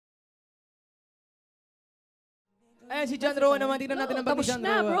Ayan, si John Rowan naman. Tignan natin ang bag ni John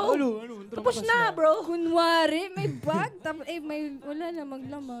Rowan. Tapos na, bro. Kunwari, may bag. Tapos, wala na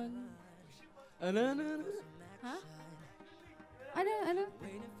maglaman. Ano? Ha? Ano?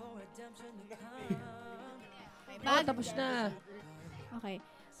 Bag. Tapos na. Okay.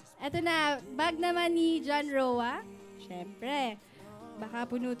 Ito na, bag naman ni John Rowan. Siyempre. Baka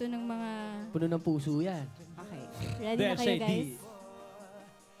puno to ng mga... Puno ng puso yan. Okay. Ready na kayo, guys?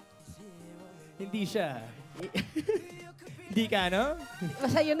 Hindi siya. Hindi ka, no?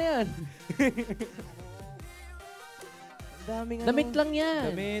 Basta yun na yan. Damit lang yan.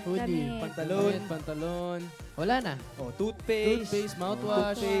 Damit, hoodie, pantalon. Wala na. Oh, toothpaste,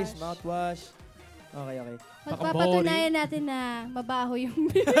 mouthwash. Okay. Magpapatunayan natin na mabaho yung...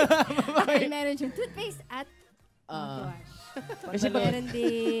 Okay, meron siyang toothpaste at mouthwash. Kasi meron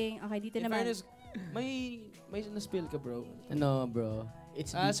ding... Okay, dito naman. Fairness, may na-spill ka, bro. Ano, bro?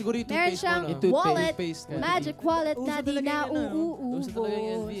 It's siguro yung meron toothpaste mo, no? siyang wallet, magic wallet na di na Uso talaga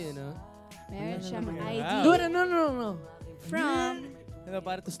yung LV, no? Meron siyang ID. No. From...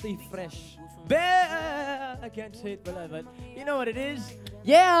 Para to stay fresh. I can't say it pala, but you know what it is?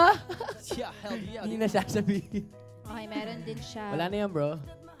 Yeah! Yeah, hell yeah. Hindi na sasabihin. Okay, meron din siya. Wala na yan, bro.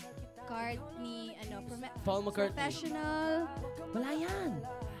 Card ni, Paul McCartney. Professional. Wala yan.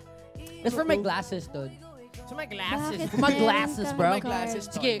 That's for my glasses, dude. So my glasses. Bakit For my meron glasses, kang bro. card? Glasses.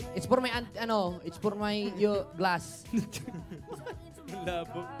 Sige, it's for my, it's for my, glass.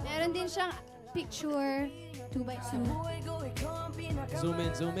 Labo. Meron din siyang picture 2x2.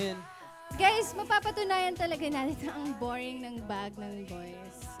 Zoom in. Guys, mapapatunayan talaga natin na ang boring ng bag ng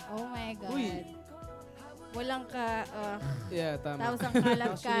boys. Oh my God. Uy. Walang Yeah, tama. tapos ang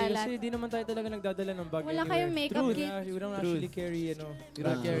kalat-kalat. Kasi di naman tayo talaga nagdadala ng bag Wala anywhere. kayong makeup kit. We don't actually carry, we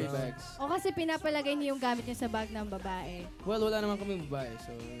don't carry bags. O kasi pinapalagay niyo yung gamit niyo sa bag ng babae. Well, wala naman kami babae,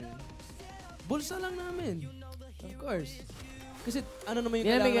 so... Bulsa lang namin. Of course. Kasi ano naman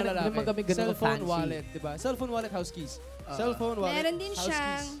yung kailangan na lalaki? Cellphone wallet, diba? Cellphone wallet, house keys. Cellphone wallet, Meron din house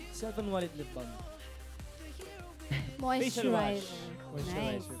siyang keys. Cellphone wallet, lip balm. moisturizer. Moisturizer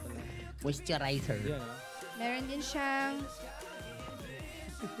Nice. pala. Moisturizer. Yan, Meron din siyang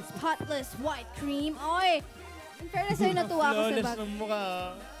spotless white cream. Oy! In fairness sa'yo, natuwa ako sa bag. ng mukha.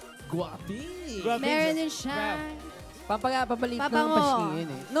 Guwapi. Meron din siyang... Papalit ng Pabango. pasingin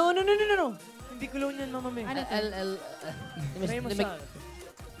eh. No. Hindi kulong yan, Mama May. Ano to? Try mo sa...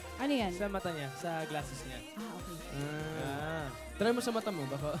 Ano yan? Sa mata niya, sa glasses niya. Okay. Try mo sa mata mo,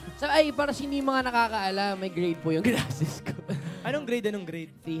 baka... Para sa hindi mga nakakaalam, may grade po yung glasses ko. Anong grade?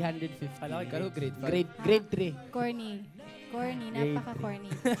 350. Alaki ka grade 5. Grade 3. Corny. Napaka-corny.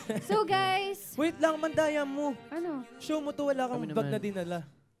 So guys... Wait lang, mandaya mo. Ano? Show mo to, wala kang Kami bag naman. na dinala.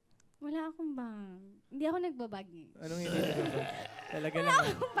 Wala akong bag. Hindi ako nagbabag eh. Anong hindi na Talaga Wala lang.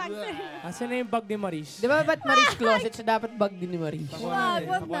 akong bag. Asan na yung bag ni Maris? Di ba ba't Maris closet siya dapat bag din ni Maris? Wag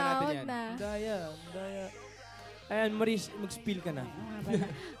Pakuha na. natin yan. Daya. Ayan, Maris, mag-spill ka na.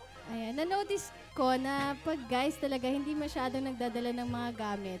 Ayan, na-notice ko na pag guys talaga hindi masyadong nagdadala ng mga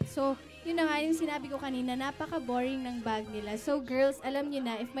gamit. So, yun na nga yung sinabi ko kanina, napaka-boring ng bag nila. So, girls, alam nyo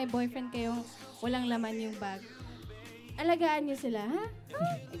na, if may boyfriend kayong walang laman yung bag, alagaan nyo sila, ha?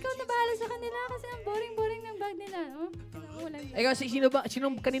 Ikaw na bahala sa kanila kasi ang boring-boring ng bag nila. Oh? Ikaw,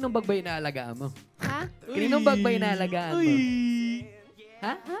 kaninong bag ba yung inaalagaan mo? Ha? Kaninong bag ba yung inaalagaan mo?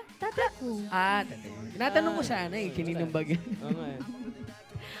 Ha? Ha? Tata ko. Tatay. Tinatanong ko sana eh, kaninong bag yun.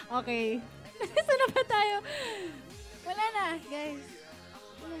 Okay. Saan na ba tayo? Wala na, guys.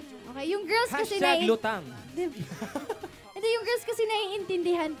 Wala na. Okay, yung girls kasi #lutang. Hindi, yung girls kasi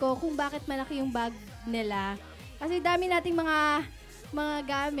naiintindihan ko kung bakit malaki yung bag nila. Kasi dami nating mga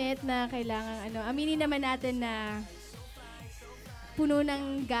gamit na kailangan, aminin naman natin na puno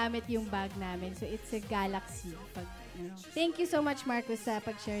ng gamit yung bag namin. So, it's a galaxy. Thank you so much, Marcos, sa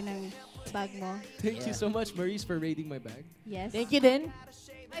pag-share ng bag mo. Thank you so much, Maurice, for raiding my bag. Yes. Thank you din.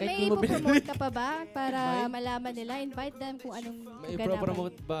 May ipopromote ka pa ba para malaman nila? Invite them kung anong May kaganapan.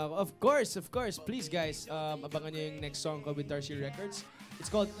 ipopromote ba ako? Of course. Please, guys, abangan nyo yung next song ko with Darcy Records. It's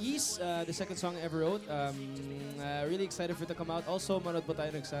called Ease, the second song I ever wrote. Really excited for it to come out. Also, manood po tayo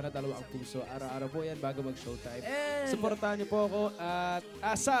ng Sana, Dalawa ang Puso. Araw-araw po yan bago mag-showtime. Supportahan niyo po ako at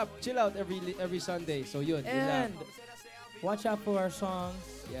ASAP, chill out every Sunday. So yun lang. Watch out for our songs.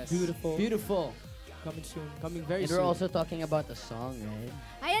 Yes. Beautiful. Coming soon. Coming very And soon. we're also talking about a song, right?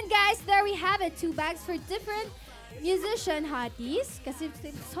 Ayan guys, there we have it. 2 bags for different musician hotties. Kasi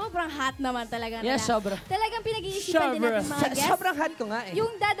sobrang hot naman talaga. Yes, sobra. Talagang pinag-iisipan din natin mga guests. Sobrang hot ko nga eh.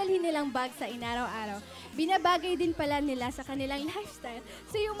 Yung dadalhin nilang bag sa inaraw-araw, binabagay din pala nila sa kanilang lifestyle.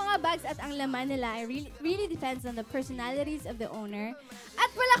 So yung mga bags at ang laman nila really depends on the personalities of the owner. At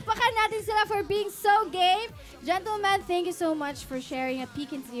palakpakan natin sila for being so game. Gentlemen, thank you so much for sharing a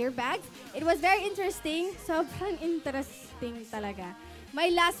peek into your bags. It was very interesting. Sobrang interesting talaga. May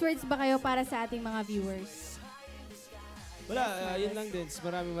last words ba kayo para sa ating mga viewers? Wala, yun lang din.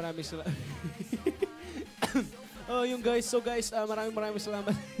 Maraming salamat. Oh, yung guys. So guys, maraming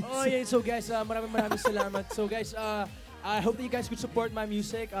salamat. Oh, yeah. So guys, maraming salamat. So guys, I hope that you guys could support my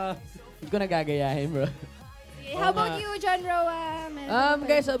music. Hindi ko nagagayahin, bro. How about you, John Roa?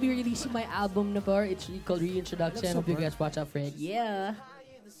 Guys, I'll be releasing my album na po. It's called Reintroduction. Hope you guys watch out for it. Yeah.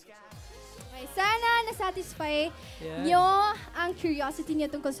 Okay, sana na-satisfy nyo ang curiosity nyo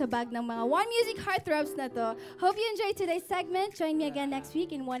tungkol sa bag ng mga One Music Heartthrobs na to. Hope you enjoyed today's segment. Join me again next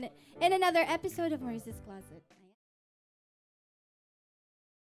week in another episode of Marissa's Closet.